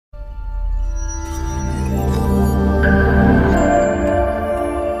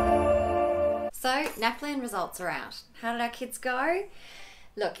Naplan results are out. How did our kids go?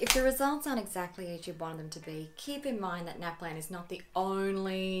 Look, if the results aren't exactly as you want them to be, keep in mind that Naplan is not the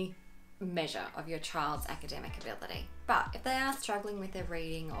only measure of your child's academic ability. But if they are struggling with their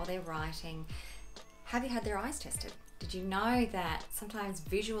reading or their writing, have you had their eyes tested? Did you know that sometimes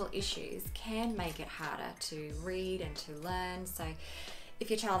visual issues can make it harder to read and to learn? So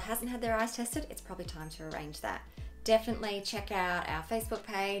if your child hasn't had their eyes tested, it's probably time to arrange that. Definitely check out our Facebook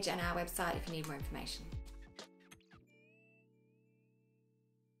page and our website if you need more information.